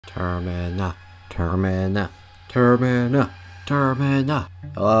Termina, Termina, Termina, Termina.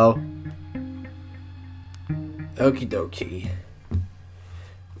 Hello? Okie dokie.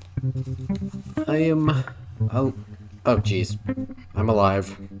 I am... Oh jeez. I'm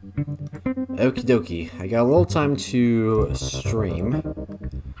alive. Okie dokie. I got a little time to stream.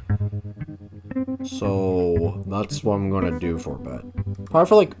 So, that's what I'm gonna do for a bit. Probably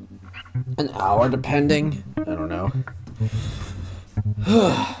for like an hour, depending. I don't know.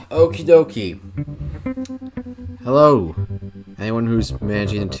 Okie dokie. Hello. Anyone who's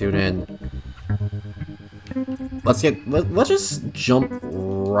managing to tune in. Let's just jump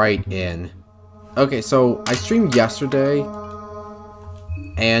right in. Okay, so I streamed yesterday,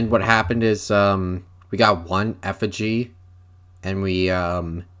 and what happened is we got one effigy, and we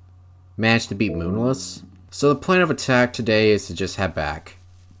managed to beat Moonless. So the plan of attack today is to just head back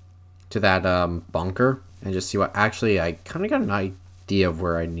to that bunker and just see what. Actually, I kind of got an idea of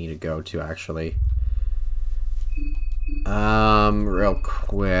where I need to go to. Actually, real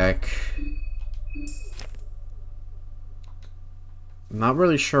quick. I'm not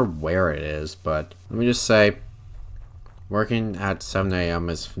really sure where it is, but let me just say, working at 7 AM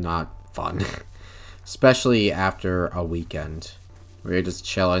is not fun. Especially after a weekend. Where you're just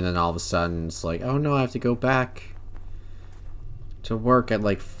chilling and all of a sudden it's like, oh no, I have to go back to work at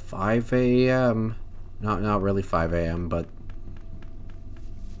like 5 AM. Not really 5 AM, but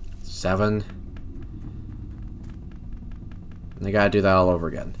 7. And I gotta do that all over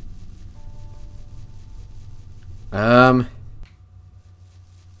again.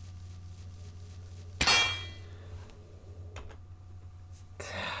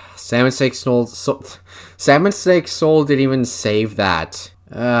 Salmon Steak Soul didn't even save that.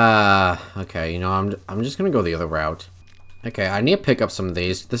 Okay, you know, I'm just gonna go the other route. Okay, I need to pick up some of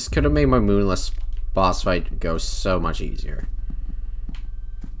these. This could have made my Moonless boss fight go so much easier.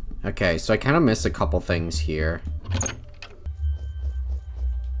 Okay, so I kind of missed a couple things here.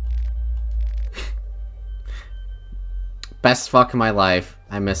 Best fuck of my life.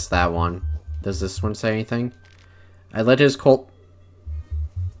 I missed that one. Does this one say anything? I let his cult...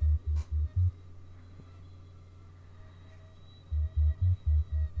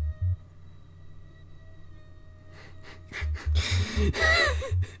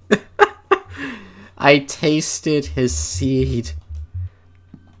 I tasted his seed.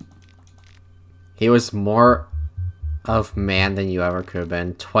 He was more of man than you ever could have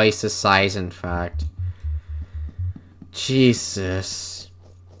been. Twice the size, in fact. Jesus.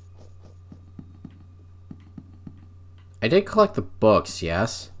 I did collect the books,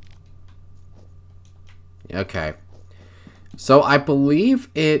 yes? Okay. So I believe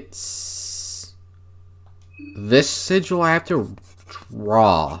it's... this sigil I have to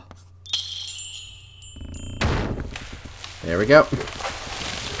draw. There we go.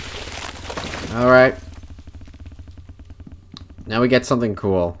 Alright. Now we get something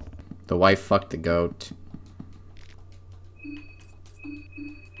cool. The wife fucked the goat.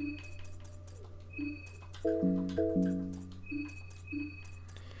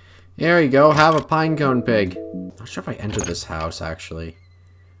 There you go, have a pinecone pig. Not sure if I entered this house, actually.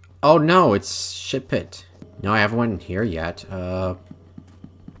 Oh no, it's shit pit. No, I haven't went in here yet.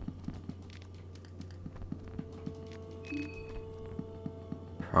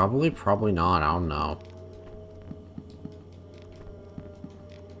 Probably not, I don't know.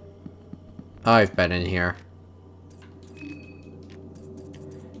 Oh, I've been in here.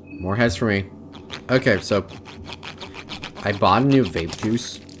 More heads for me. Okay, so I bought a new vape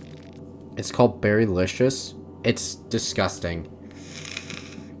juice. It's called Berrylicious. It's disgusting.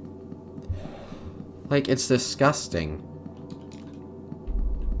 Like, it's disgusting.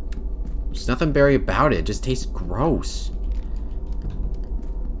 There's nothing berry about it. It just tastes gross.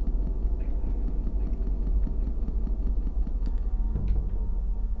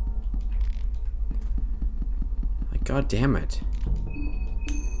 Like, god damn it.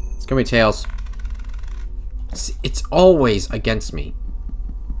 It's gonna be Tails. It's always against me.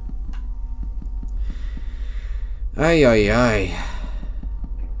 Ay, ay, ay.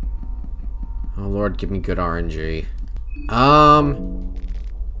 Oh, Lord, give me good RNG.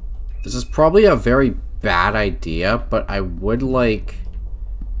 This is probably a very bad idea, but I would like...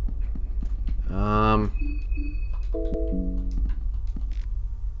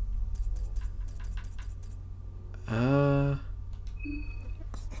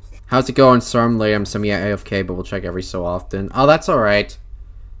 How's it going, Storm? I'm semi-AFK, but we'll check every so often. Oh, that's alright.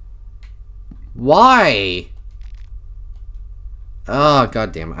 Why? Oh,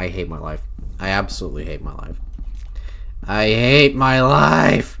 goddamn! I hate my life. I absolutely hate my life. I hate my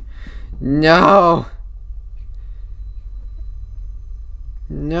life! No!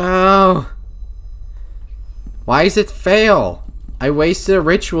 No! Why does it fail? I wasted a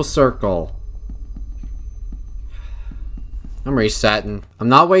ritual circle. I'm resetting. I'm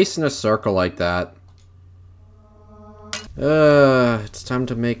not wasting a circle like that. It's time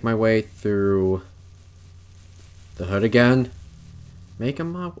to make my way through the hood again.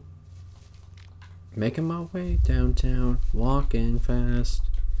 Making my way downtown, walking fast.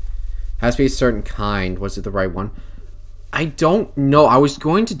 Has to be a certain kind. Was it the right one? I don't know. I was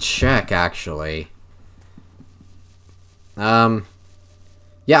going to check, actually.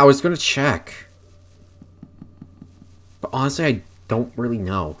 Yeah, I was going to check. But honestly, I don't really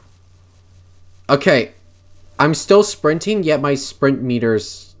know. Okay. I'm still sprinting, yet my sprint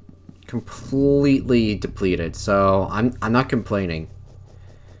meter's completely depleted, so I'm not complaining.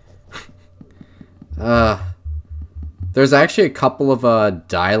 There's actually a couple of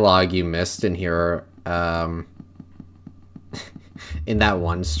dialogue you missed in here, in that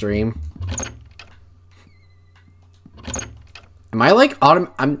one stream. Am I like I'm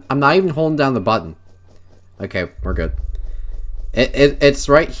not even holding down the button. Okay, we're good. It's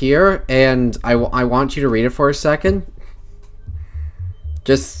right here, and I want you to read it for a second.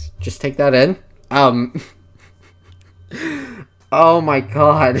 Just take that in. Oh my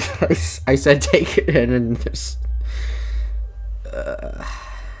god. I said take it in, and there's...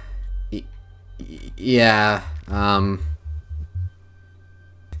 yeah,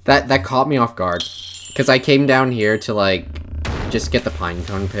 That caught me off guard. Because I came down here to, like, just get the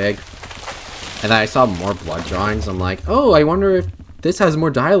pinecone pig. And then I saw more blood drawings. I'm like, oh, I wonder if this has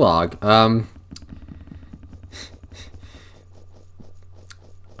more dialogue. Oh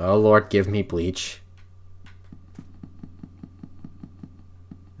Lord, give me bleach.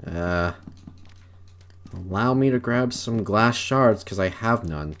 Allow me to grab some glass shards, because I have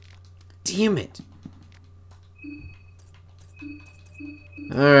none. Damn it!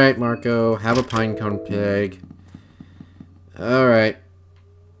 Alright, Marco, have a pinecone pig. Alright.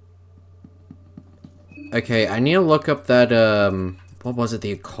 Okay, I need to look up that, what was it,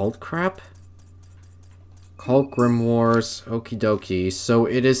 the occult crap? Occult grimoires, okie dokie. So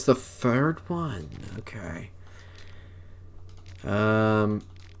it is the third one. Okay.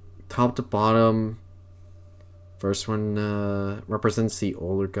 Top to bottom. First one, represents the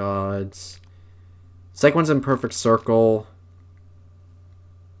older gods. Second one's in perfect circle.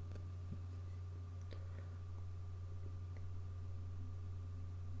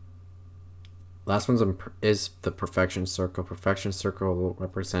 Last one's is the perfection circle. Perfection circle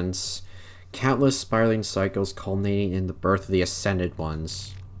represents countless spiraling cycles culminating in the birth of the ascended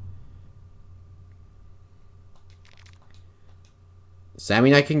ones. Does that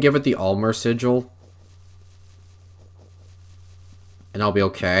mean I can give it the Almer sigil? And I'll be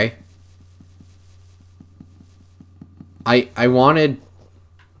okay? I want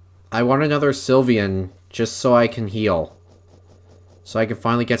another Sylvian just so I can heal. So I can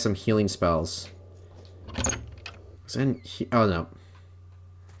finally get some healing spells. Oh no.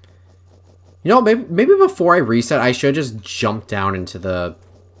 You know, maybe before I reset, I should just jump down into the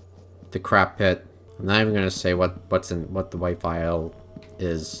crap pit. I'm not even gonna say what the white vial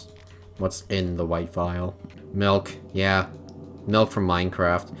is. What's in the white vial? Milk, yeah. Milk from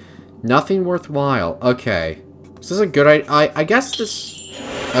Minecraft. Nothing worthwhile. Okay. This is a good idea. I guess this...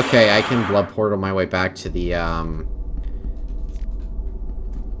 Okay, I can blood portal my way back to the,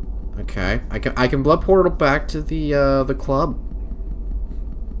 Okay, I can blood portal back to the club.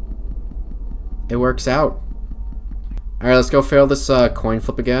 It works out. Alright, let's go fail this, coin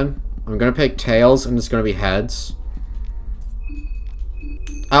flip again. I'm gonna pick tails, and it's gonna be heads.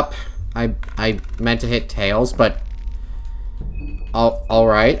 Up. I meant to hit tails, but...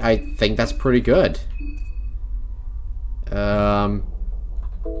 Alright, I think that's pretty good. I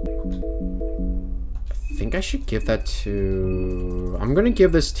think I should give that to... I'm gonna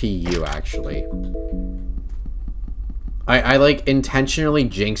give this to you, actually. I like, intentionally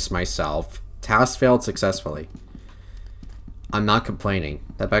jinxed myself. Task failed successfully. I'm not complaining.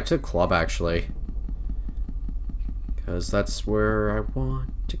 That back to the club, actually. Because that's where I want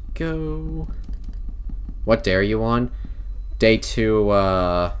to go. What day are you on? Day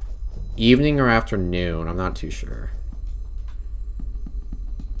 2, evening or afternoon? I'm not too sure.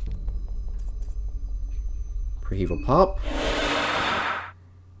 Preheval pop.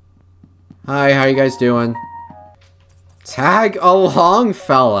 Hi, how you guys doing? Tag along,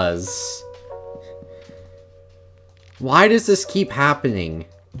 fellas. Why does this keep happening?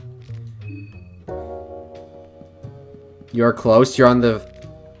 You're close. You're on the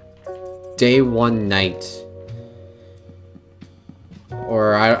day 1 night.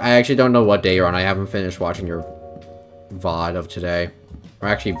 Or I actually don't know what day you're on. I haven't finished watching your VOD of today. Or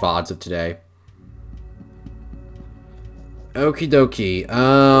actually, VODs of today. Okie dokie.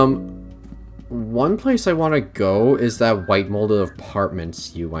 One place I want to go is that white molded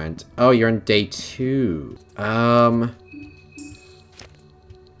apartments you went. Oh, you're in day 2.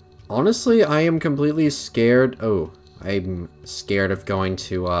 Honestly, I am completely scared. Oh, I'm scared of going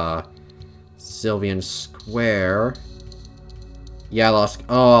to, Sylvian Square. Yeah, I lost.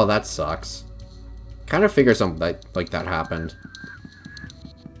 Oh, that sucks. Kind of figured something like that happened.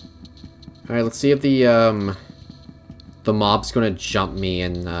 Alright, let's see if the mob's gonna jump me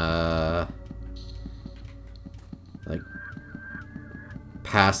and, like,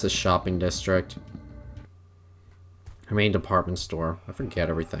 past the shopping district. Her main department store. I forget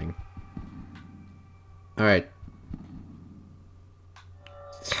everything. Alright.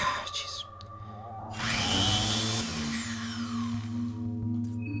 Jeez.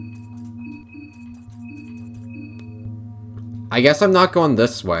 I guess I'm not going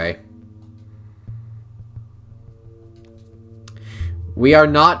this way. We are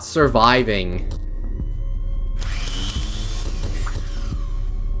not surviving.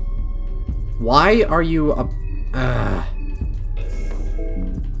 Why are you up?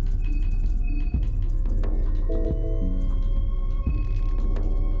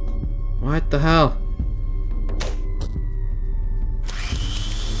 What the hell?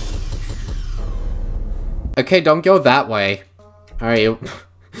 Okay, don't go that way. Alright,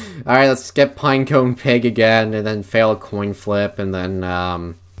 alright, let's get Pinecone Pig again, and then fail a coin flip, and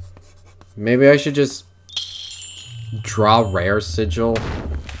then, maybe I should just draw Rare Sigil.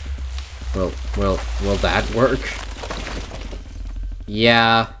 Will that work?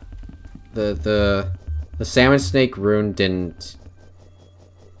 Yeah. The Salmon Snake rune didn't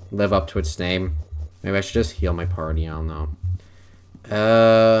live up to its name. Maybe I should just heal my party, I don't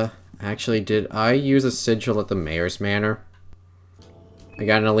know. Actually, did I use a sigil at the Mayor's Manor? I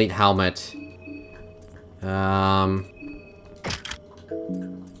got an elite helmet. I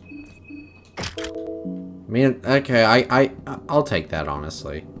mean, okay, I'll take that,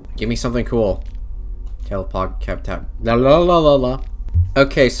 honestly. Give me something cool. Telepod kept tap. La la la la la.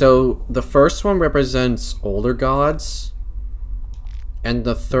 Okay, so the first one represents older gods. And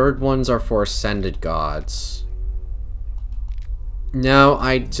the third ones are for ascended gods. Now,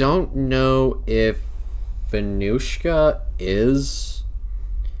 I don't know if Venushka is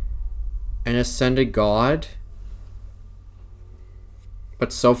an ascended god.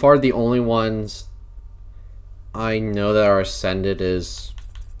 But so far, the only ones I know that are ascended is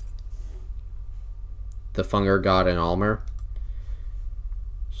the Funger god and Almer.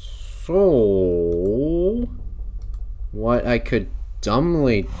 So, what I could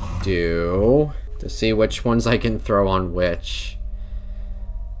dumbly do to see which ones I can throw on which.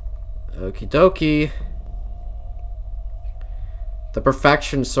 Okie dokie. The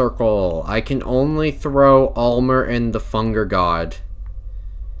Perfection Circle. I can only throw Almer and the Funger god.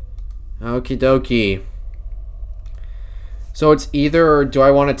 Okie dokie. So it's either do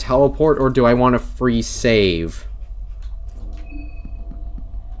I want to teleport or do I want to free save?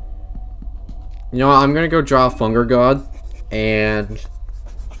 You know what, I'm gonna go draw a Funger god, and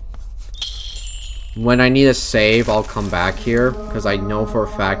when I need a save, I'll come back here, because I know for a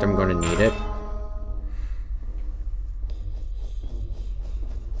fact I'm gonna need it.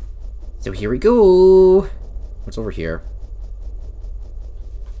 So here we go! What's over here?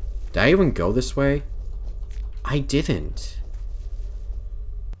 Did I even go this way? I didn't.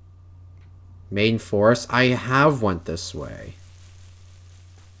 Main Forest? I have went this way.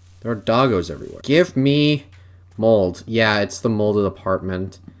 There are doggos everywhere. Give me mold. Yeah, it's the molded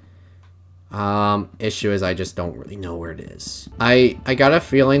apartment. Issue is I just don't really know where it is. I got a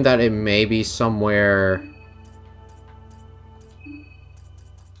feeling that it may be somewhere...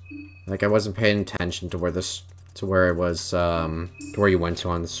 Like, I wasn't paying attention to where this... to where it was, to where you went to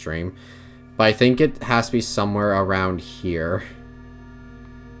on the stream. But I think it has to be somewhere around here.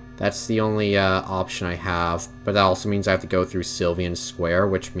 That's the only option I have. But that also means I have to go through Sylvian Square,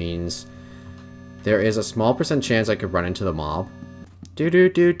 which means there is a small % chance I could run into the mob.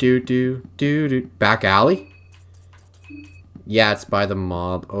 Do-do-do-do-do-do-do. Back alley? Yeah, it's by the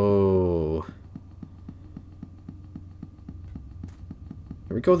mob. Oh.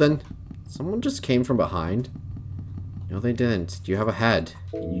 Here we go then. Someone just came from behind. No, they didn't. Do you have a head?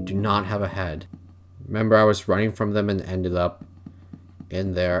 You do not have a head. Remember, I was running from them and ended up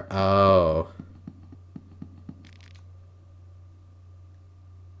in there. Oh.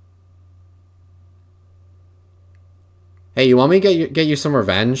 Hey, you want me to get you some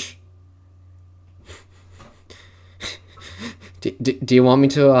revenge? do you want me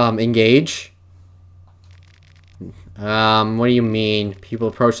to engage? What do you mean? People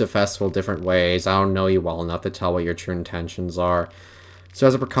approach the festival different ways. I don't know you well enough to tell what your true intentions are. So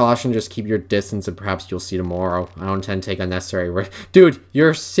as a precaution, just keep your distance and perhaps you'll see tomorrow. I don't intend to take unnecessary risks. Dude,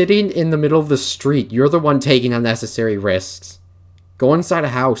 you're sitting in the middle of the street. You're the one taking unnecessary risks. Go inside a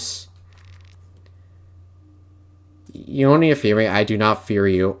house. You don't need to fear me. I do not fear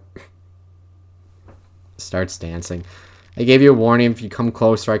you. Starts dancing. I gave you a warning. If you come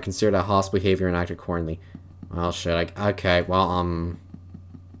closer, I consider that hostile behavior and act accordingly. Well, shit. Okay, well,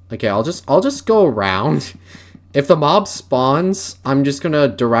 okay, I'll just go around. If the mob spawns, I'm just gonna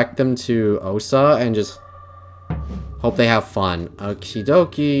direct them to Osa and just hope they have fun. Okie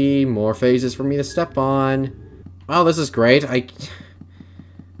dokie. More phases for me to step on. Wow, this is great.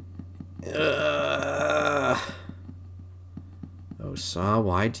 Osa,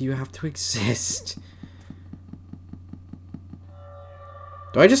 why do you have to exist?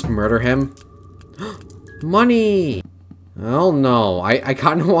 Do I just murder him? Money! Oh no, I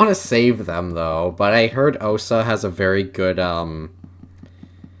kind of want to save them though, but I heard Osa has a very good,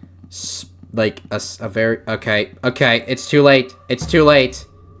 like, a very, okay, it's too late, it's too late.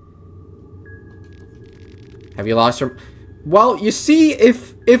 Have you lost your, well, you see,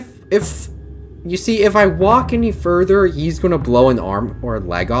 if I walk any further, he's gonna blow an arm or a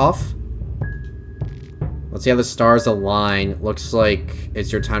leg off. Let's see how the stars align. Looks like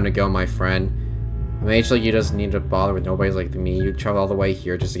it's your time to go, my friend. A mage like you doesn't need to bother with nobody like me. You travel all the way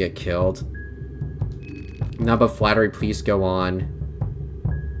here just to get killed. Not but flattery, please go on.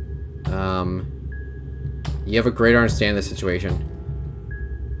 You have a greater understanding of the situation.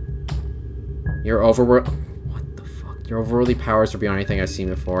 Your overworld... What the fuck? Your overworldly powers are beyond anything I've seen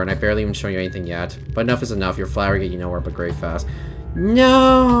before, and I barely even shown you anything yet. But enough is enough. Your flattery get you nowhere but great fast.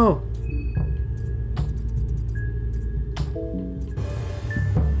 No!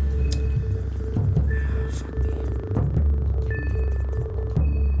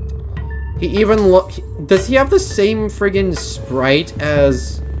 He even does he have the same friggin' sprite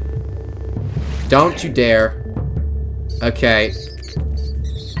as... Don't you dare. Okay.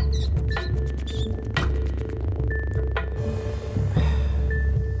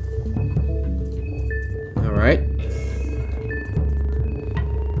 Alright.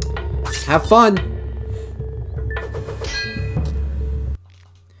 Have fun.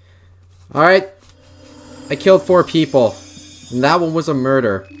 Alright. I killed 4 people. And that one was a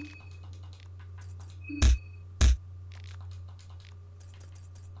murder.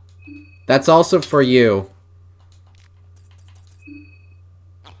 That's also for you.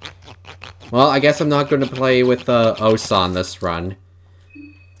 Well, I guess I'm not going to play with Osa on this run.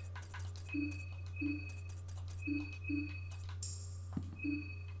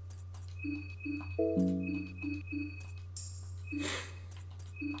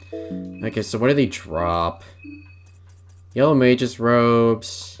 Okay, so what did he drop? Yellow Mage's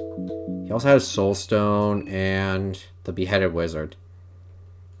Robes. He also has Soulstone and the Beheaded Wizard.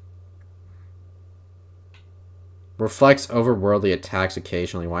 Reflects overworldly attacks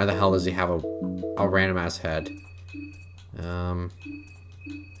occasionally. Why the hell does he have a random ass head? I'm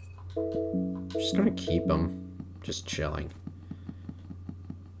just gonna keep him. Just chilling.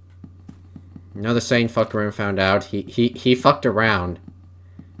 You know the saying, fucked around and found out? He fucked around.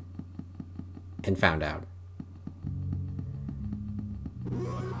 And found out.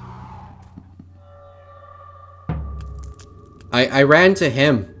 I ran to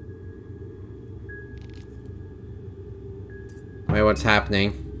him. Wait, what's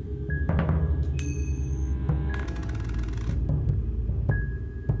happening?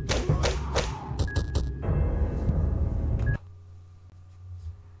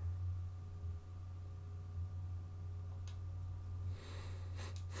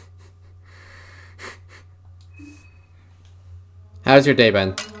 How's your day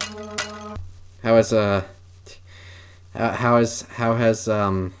been? How has your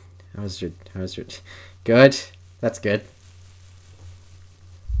good? That's good.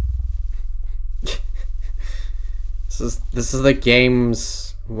 This is the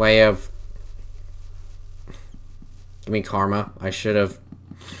game's way of give me karma. I should have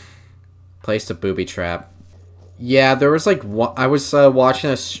placed a booby trap. Yeah, there was like I was watching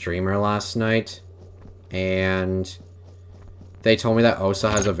a streamer last night, and they told me that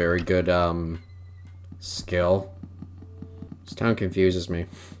Osa has a very good skill. This town confuses me.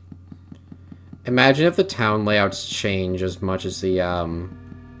 Imagine if the town layouts change as much as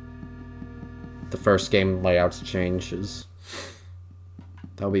the first game layouts changes.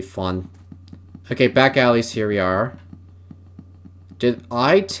 That would be fun. Okay, back alleys, here we are. Did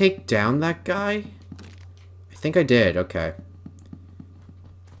I take down that guy? I think I did, okay.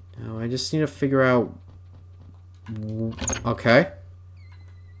 Now I just need to figure out Okay.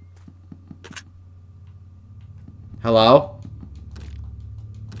 Hello?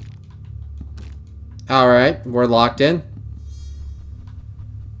 Alright, we're locked in.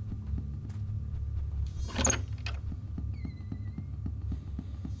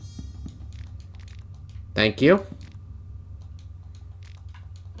 Thank you.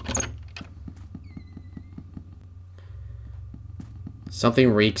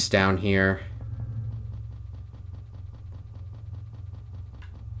 Something reeks down here.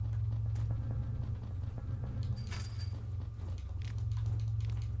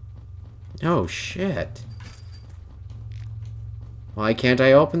 Oh, shit. Why can't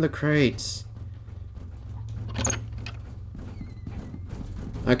I open the crates?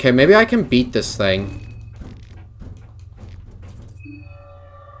 Okay, maybe I can beat this thing.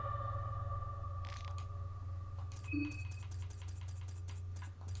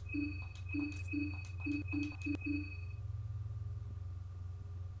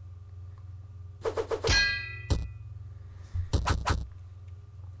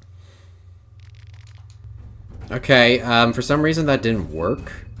 Okay, for some reason that didn't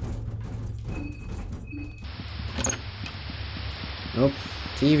work. Nope.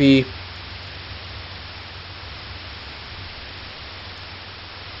 TV.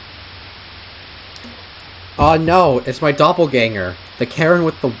 Oh no, it's my doppelganger. The Karen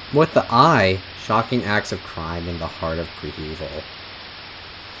with the eye. Shocking acts of crime in the heart of pre-evil.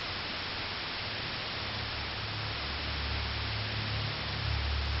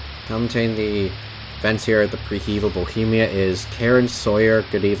 Commentating the events here at the pre-evil Bohemia is Karen Sawyer.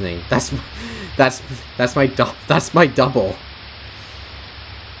 Good evening. That's my double.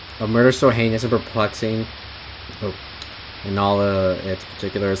 A murder so heinous and perplexing, in all its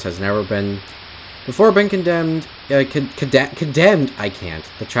particulars, has never been before been condemned. Condemned. I can't.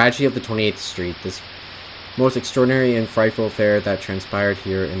 The tragedy of the 28th Street. This most extraordinary and frightful affair that transpired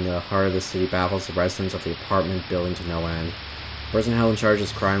here in the heart of the city baffles the residents of the apartment building to no end. The person held in charge of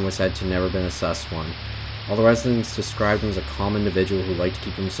this crime was said to never been a sus one. All the residents described him as a calm individual who liked to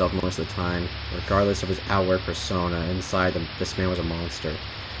keep himself most of the time, regardless of his outward persona. Inside, this man was a monster.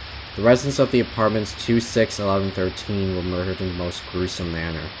 The residents of the apartments 2, 6, 11, 13 were murdered in the most gruesome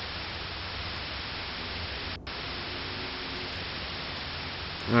manner.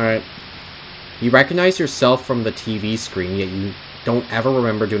 Alright. You recognize yourself from the TV screen, yet you don't ever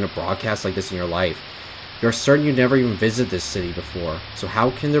remember doing a broadcast like this in your life. You're certain you never even visited this city before, so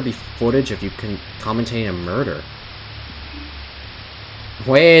how can there be footage of you commentating a murder?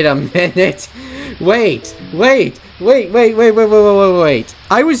 Wait a minute! Wait!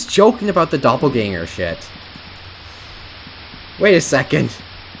 I was joking about the doppelganger shit. Wait a second.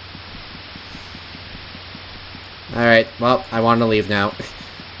 Alright, well, I want to leave now.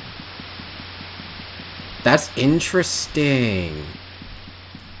 That's interesting.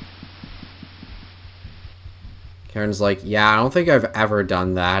 Karen's like, yeah, I don't think I've ever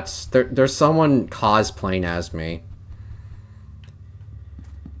done that. There's someone cosplaying as me.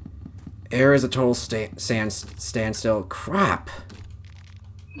 Air is a total standstill. Crap.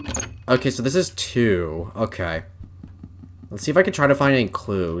 Okay, so this is 2. Okay. Let's see if I can try to find any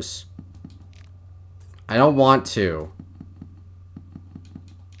clues. I don't want to.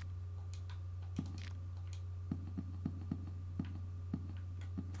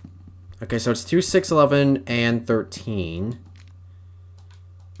 Okay, so it's 2, 6, 11, and 13.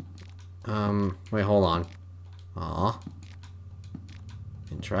 Wait, hold on. Aw.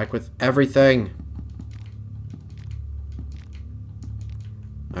 Interact with everything.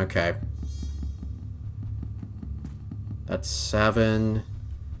 Okay. That's 7.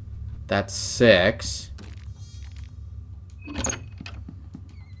 That's 6.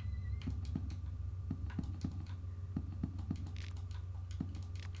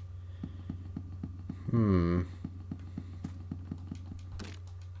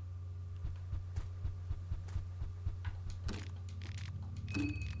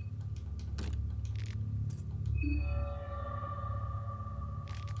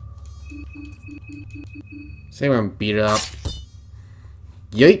 Say we're gonna beat it up.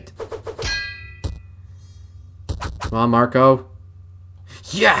 Yeet! Come on, Marco.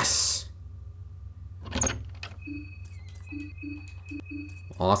 Yes!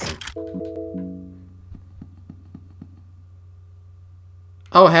 Awesome.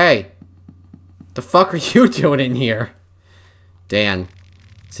 Oh, hey! The fuck are you doing in here? Dan.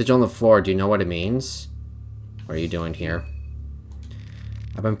 Sigil on the floor, do you know what it means? What are you doing here?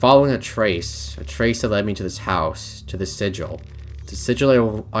 I've been following a trace that led me to this house, to this sigil. It's a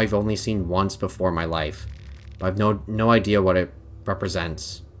sigil I've only seen once before in my life, but I've no idea what it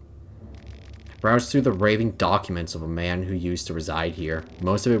represents. browsed through the raving documents of a man who used to reside here.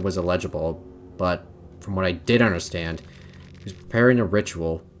 Most of it was illegible, but from what I did understand, he was preparing a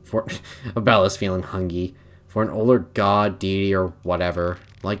ritual for... Abella's feeling hungry. For an older god, deity, or whatever.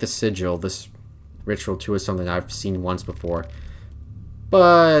 Like the sigil, this ritual too is something I've seen once before.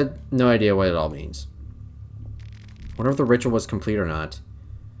 But no idea what it all means. Wonder if the ritual was complete or not.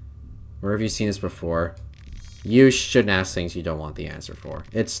 Where have you seen this before? You shouldn't ask things you don't want the answer for.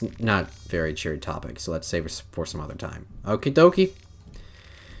 It's not a very cheery topic, so let's save it for some other time. Okie dokie.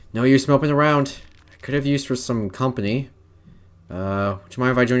 No use moping around. I could have used for some company. Would you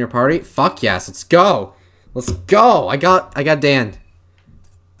mind if I join your party? Fuck yes, let's go! Let's go! I got Dan.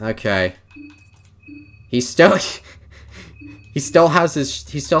 Okay. He still has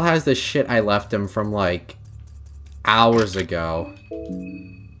this shit I left him from like hours ago.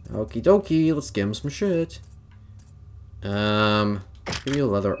 Okie dokie, let's give him some shit. Give you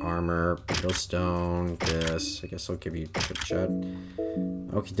leather armor, stone, this. I guess I'll give you chip chat.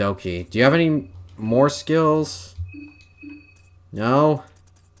 Okie dokie. Do you have any more skills? No?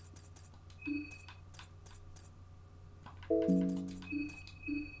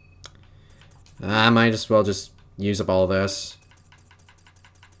 I might as well just use up all this.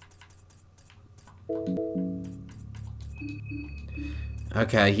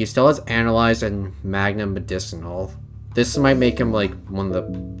 Okay, he still has Analyzed and Magnum Medicinal. This might make him, like, one of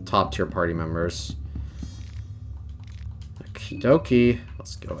the top tier party members. Okie dokie.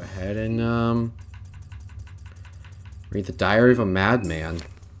 Let's go ahead and, read the Diary of a Madman.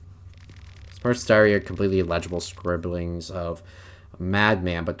 This part's diary are completely illegible scribblings of a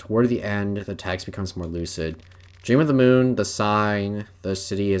madman, but toward the end, the text becomes more lucid. Dream of the moon, the sign, the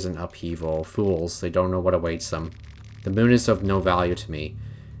city is in upheaval. Fools, they don't know what awaits them. The moon is of no value to me.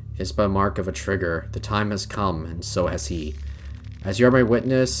 It's but a mark of a trigger. The time has come, and so has he. As you are my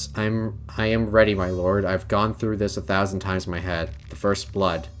witness, I am ready, my lord. I've gone through this 1,000 times in my head. The first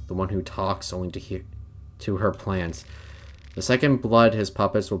blood, the one who talks only to her plans. The second blood, his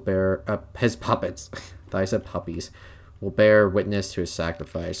puppets will bear... his puppets. I said puppies. Will bear witness to his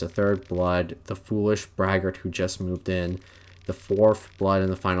sacrifice. The third blood, the foolish braggart who just moved in. The fourth blood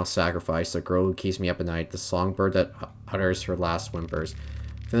and the final sacrifice, the girl who keeps me up at night. The songbird that utters her last whimpers.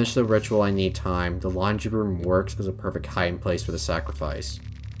 Finish the ritual, I need time. The laundry room works as a perfect hiding place for the sacrifice.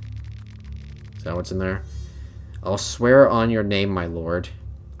 Is that what's in there? I'll swear on your name, my lord.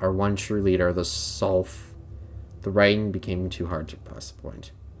 Our one true leader, the Sulf. The writing became too hard to pass the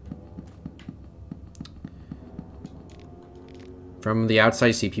point. From the outside,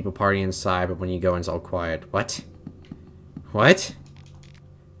 you see people partying inside, but when you go in, it's all quiet. What? What?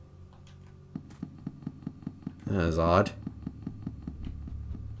 That is odd.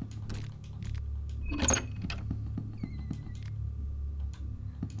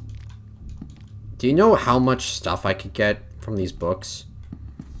 Do you know how much stuff I could get from these books?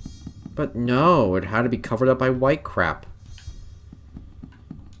 But no, it had to be covered up by white crap.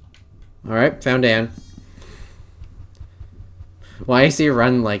 Alright, found Daan. Why is he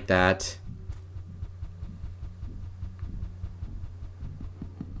running like that?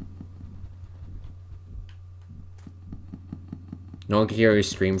 No one can hear you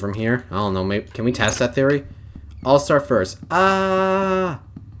scream from here? I don't know, maybe, can we test that theory? I'll start first. Ah!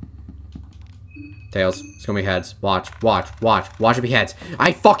 Tails, it's gonna be heads. Watch it be heads.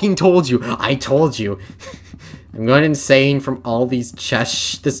 I fucking told you! I told you! I'm going insane from all these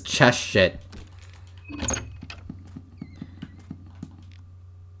this chest shit.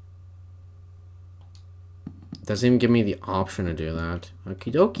 Doesn't even give me the option to do that.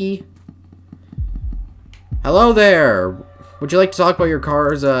 Okie dokie. Hello there! Would you like to talk about your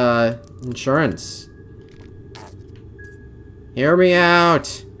car's, insurance? Hear me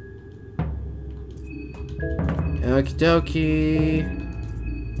out! Okie dokie.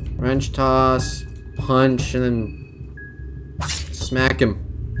 Wrench toss. Punch, and then smack him.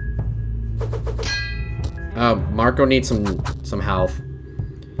 Marco needs some health.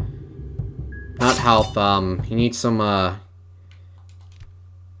 Not health, he needs some,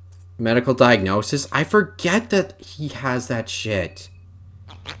 medical diagnosis. I forget that he has that shit.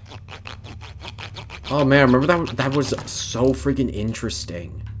 Oh man, remember that was so freaking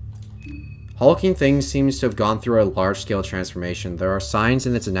interesting. Hulking thing seems to have gone through a large-scale transformation. There are signs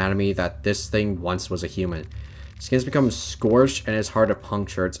in its anatomy that this thing once was a human. Skin's become scorched and it's hard to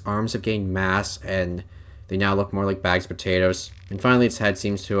puncture. Its arms have gained mass and they now look more like bags of potatoes. And finally, its head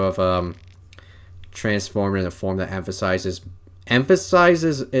seems to have transformed in a form that emphasizes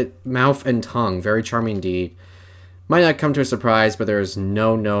it mouth and tongue. Very charming indeed. Might not come to a surprise, but there is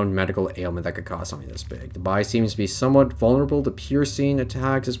no known medical ailment that could cause something this big. The body seems to be somewhat vulnerable to piercing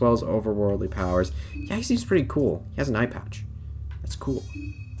attacks as well as overworldly powers. Yeah, he seems pretty cool. He has an eye patch. That's cool.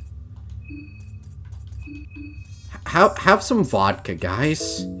 Have some vodka,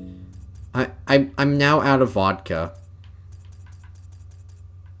 guys. I'm now out of vodka.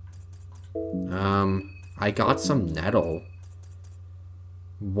 I got some nettle.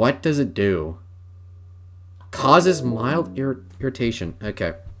 What does it do? Causes mild irritation.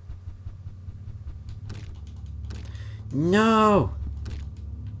 Okay. No!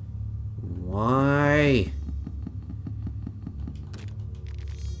 Why?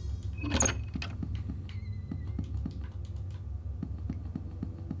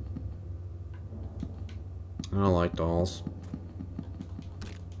 I don't like dolls.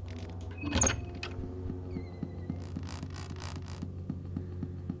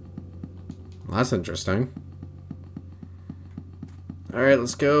 Well, that's interesting. Alright,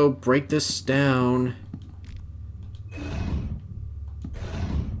 let's go break this down.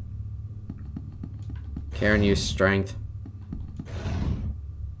 Karen use strength.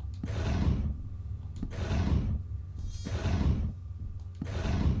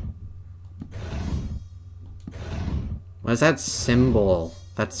 What is that symbol?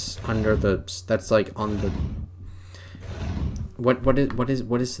 That's under the... That's like on the... What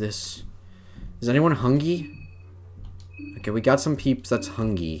is this? Is anyone hungry? Okay, we got some peeps that's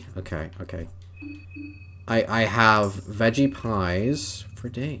hungry. Okay, okay. I have veggie pies for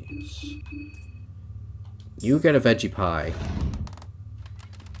days. You get a veggie pie.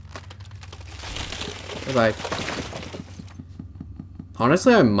 Bye-bye.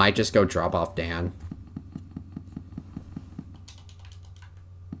 Honestly, I might just go drop off Dan.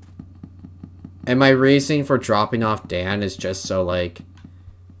 And my reasoning for dropping off Dan is just so, like...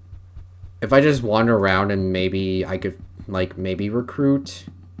 If I just wander around and maybe I could, like, maybe recruit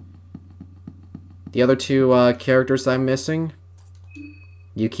the other two characters that I'm missing.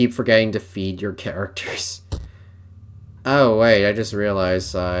 You keep forgetting to feed your characters. Oh, wait, I just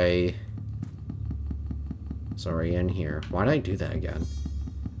realized it's already in here. Why did I do that again?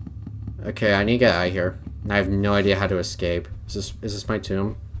 Okay, I need to get out of here. I have no idea how to escape. Is this my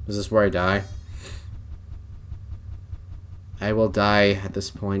tomb? Is this where I die? I will die at this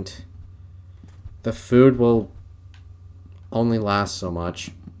point. The food will only last so much.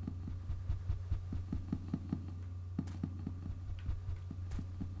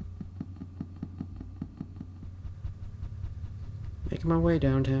 Making my way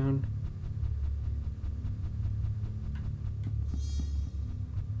downtown.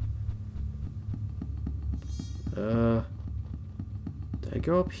 Did I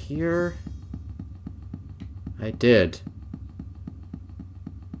go up here? I did.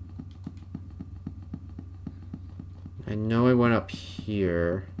 I know I went up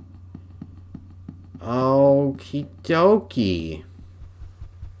here. Okie dokie.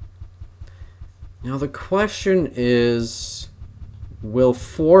 Now the question is, will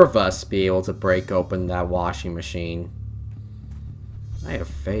 4 of us be able to break open that washing machine? I have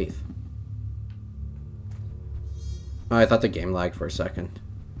faith. Oh, I thought the game lagged for a second.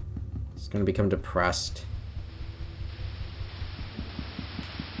 It's gonna become depressed.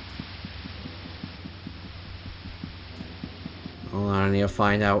 Hold on, I need to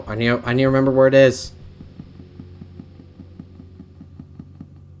find out. I need to remember where it is.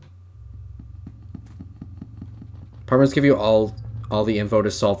 Apartments give you all the info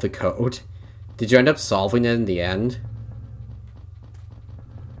to solve the code. Did you end up solving it in the end?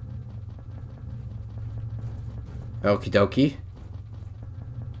 Okie dokie.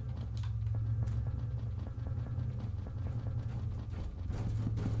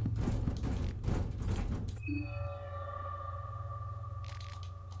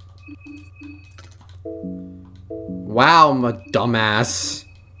 Wow, I'm a dumbass.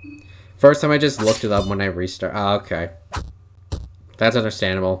 First time I just looked it up when I restart. Oh, okay. That's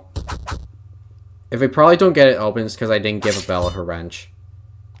understandable. If I probably don't get it open, it's because I didn't give Bella her wrench.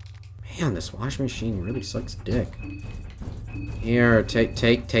 Man, this washing machine really sucks dick. Here,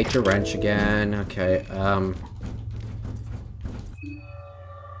 take your wrench again. Okay,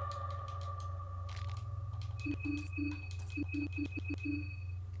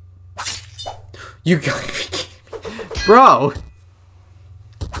 You got me. Bro!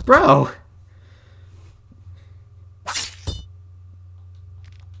 Bro!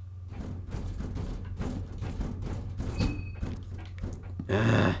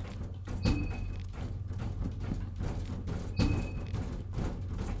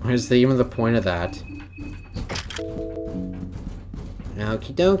 What is even the point of that?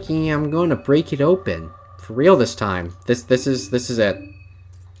 Okie dokie, I'm going to break it open. For real this time. This is it.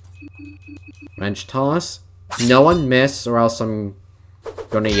 Wrench toss. No one miss, or else I'm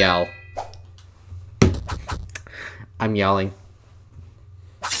gonna yell. I'm yelling.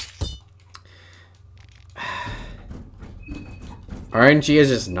 RNG is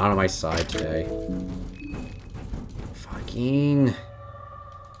just not on my side today. Fucking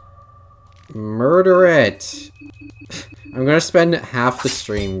murder it. I'm gonna spend half the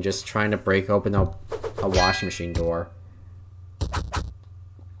stream just trying to break open a washing machine door.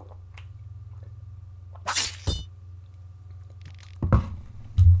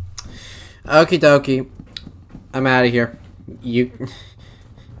 Okie dokie. I'm out of here. You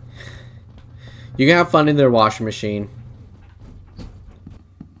can have fun in their washing machine.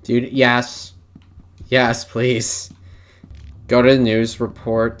 Dude, yes. Yes, please. Go to the news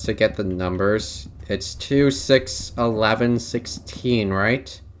report to get the numbers. It's 2, 6, 11, 16,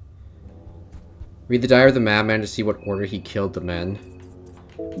 right? Read the diary of the madman to see what order he killed them in.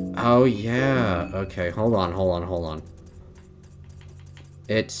 Oh, yeah. Okay, hold on.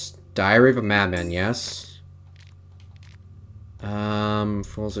 It's diary of a madman, yes?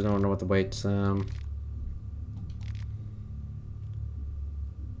 Fools who don't know what the weights, the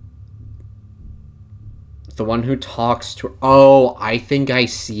one who talks to... Oh, I think I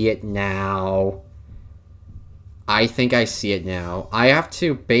see it now. I have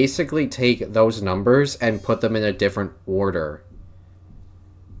to basically take those numbers and put them in a different order.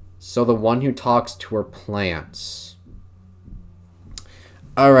 So the one who talks to her plants.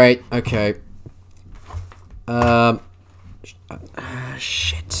 Alright, okay.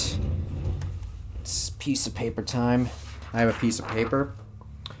 Shit. It's piece of paper time. I have a piece of paper.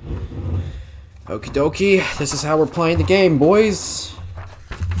 Okie dokie, this is how we're playing the game, boys.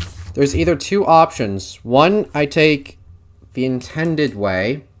 There's either two options. One, I take the intended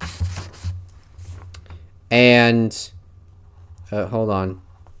way. And... hold on.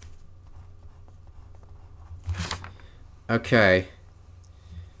 Okay.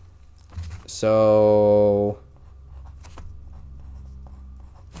 So...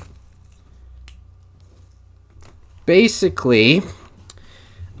 basically,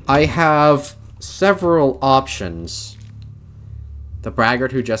 I have several options. The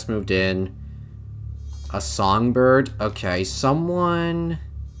braggart who just moved in. A songbird. Okay, someone...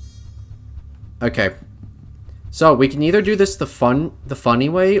 Okay. So, we can either do this the funny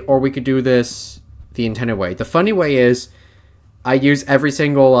way, or we could do this the intended way. The funny way is, I use every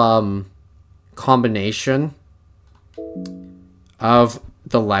single, combination of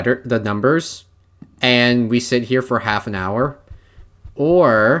the numbers, and we sit here for half an hour.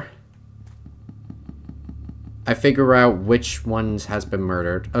 Or... I figure out which ones has been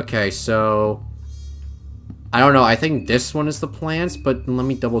murdered. Okay, so... I don't know, I think this one is the plants, but let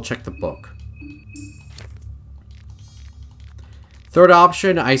me double check the book. Third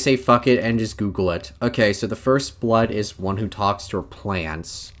option, I say fuck it and just Google it. Okay, so the first blood is one who talks to her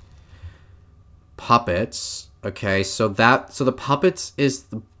plants. Puppets. Okay, so the puppets is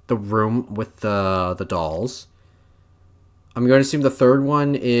the room with the dolls. I'm going to assume the third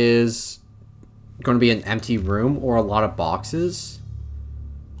one is... going to be an empty room or a lot of boxes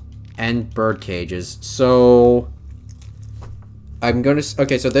and bird cages. So I'm going to...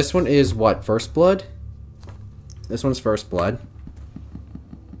 okay, so this one is what? First blood? This one's first blood.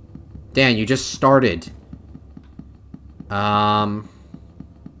 Dan, you just started. Oh,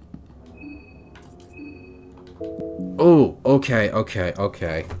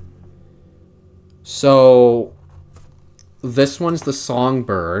 okay. So this one's the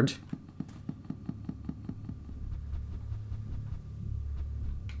songbird.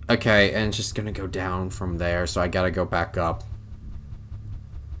 Okay, and it's just gonna go down from there, so I gotta go back up.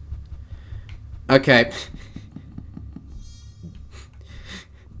 Okay.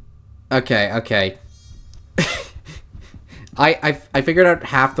 Okay. I figured out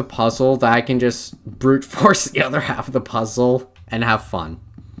half the puzzle that I can just brute force the other half of the puzzle and have fun.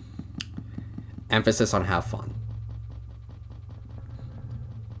 Emphasis on have fun.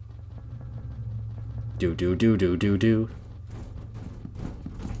 Do.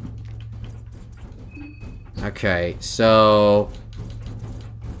 Okay, so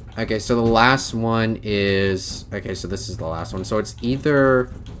the last one is... okay, so this is the last one. So it's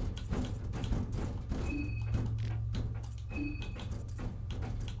either...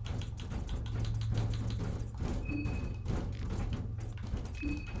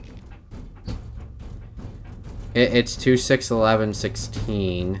 it's 2, 6, 11,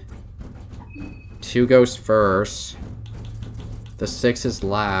 16. 2 goes first. The 6 is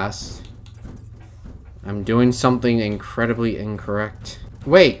last. I'm doing something incredibly incorrect.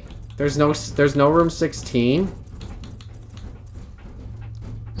 Wait, There's no room 16?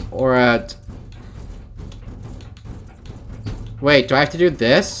 Or at... Wait, do I have to do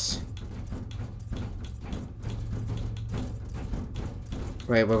this?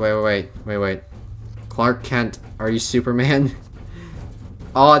 Wait. Clark Kent, are you Superman?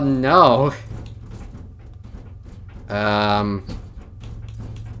 Oh no!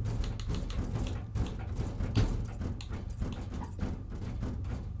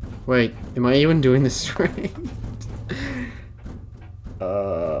 Wait, am I even doing this right?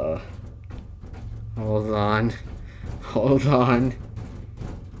 Hold on.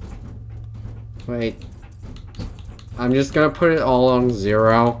 Wait. I'm just gonna put it all on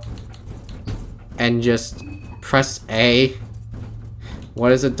 0. And just press A. What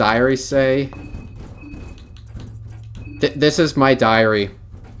does a diary say? This is my diary.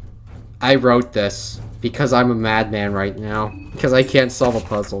 I wrote this because I'm a madman right now. Because I can't solve a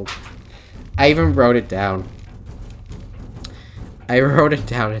puzzle. I even wrote it down. I wrote it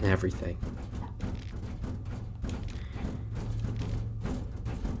down and everything.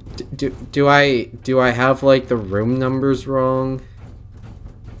 Do I have like the room numbers wrong?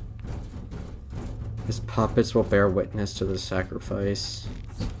 His puppets will bear witness to the sacrifice.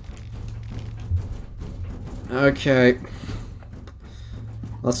 Okay.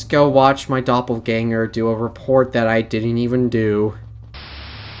 Let's go watch my doppelganger do a report that I didn't even do.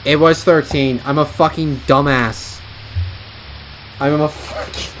 It was 13. I'm a fucking dumbass. I'm a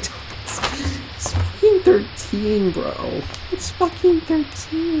fucking dumbass. It's fucking 13, bro. It's fucking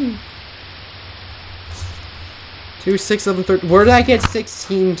 13. 2, 6, 7, 13. Where did I get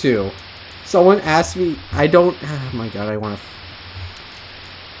 16 to? Someone asked me. I don't. Oh my god, I want to.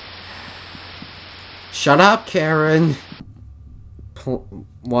 Shut up, Karen.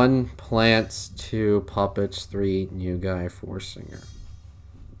 1 plants, 2 puppets, 3 new guy, 4 singer.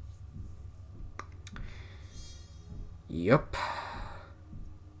 Yep.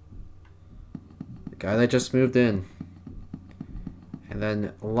 The guy that just moved in. And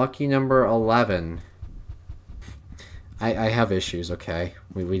then lucky number 11. I have issues, okay?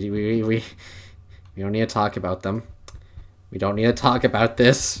 We don't need to talk about them. We don't need to talk about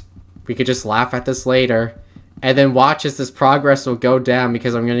this. We could just laugh at this later. And then watch as this progress will go down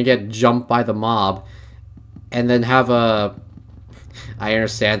because I'm gonna get jumped by the mob. And then have a... I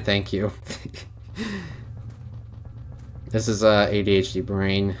understand, thank you. This is a ADHD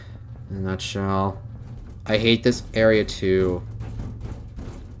brain in a nutshell. I hate this area too.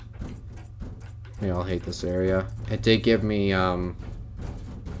 We all hate this area. It did give me,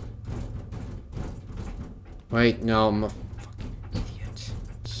 Wait, no, I'm a fucking idiot.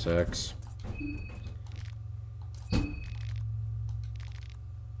 6.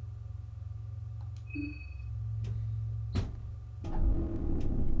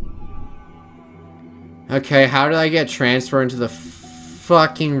 Okay, how did I get transferred into the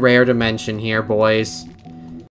fucking rare dimension here, boys?